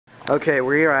Okay,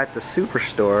 we're here at the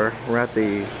Superstore. We're at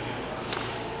the,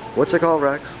 what's it called,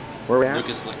 Rex? Where are we at?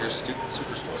 Lucas Liquor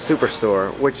Superstore.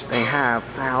 Superstore, which they have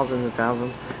thousands and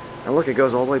thousands. And look, it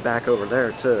goes all the way back over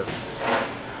there too.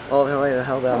 All the way the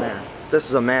hell down there. This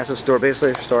is a massive store,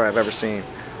 basically a store I've ever seen.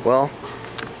 Well,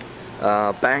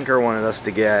 banker wanted us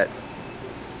to get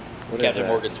Captain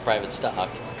Morgan's private stock.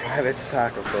 Private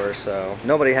stock, of course. So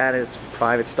nobody had its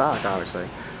private stock, obviously,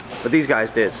 but these guys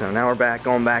did. So now we're back,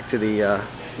 going back to the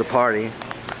party.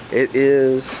 It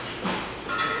is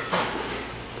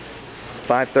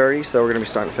 5:30, so we're gonna be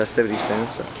starting festivities soon.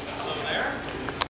 So.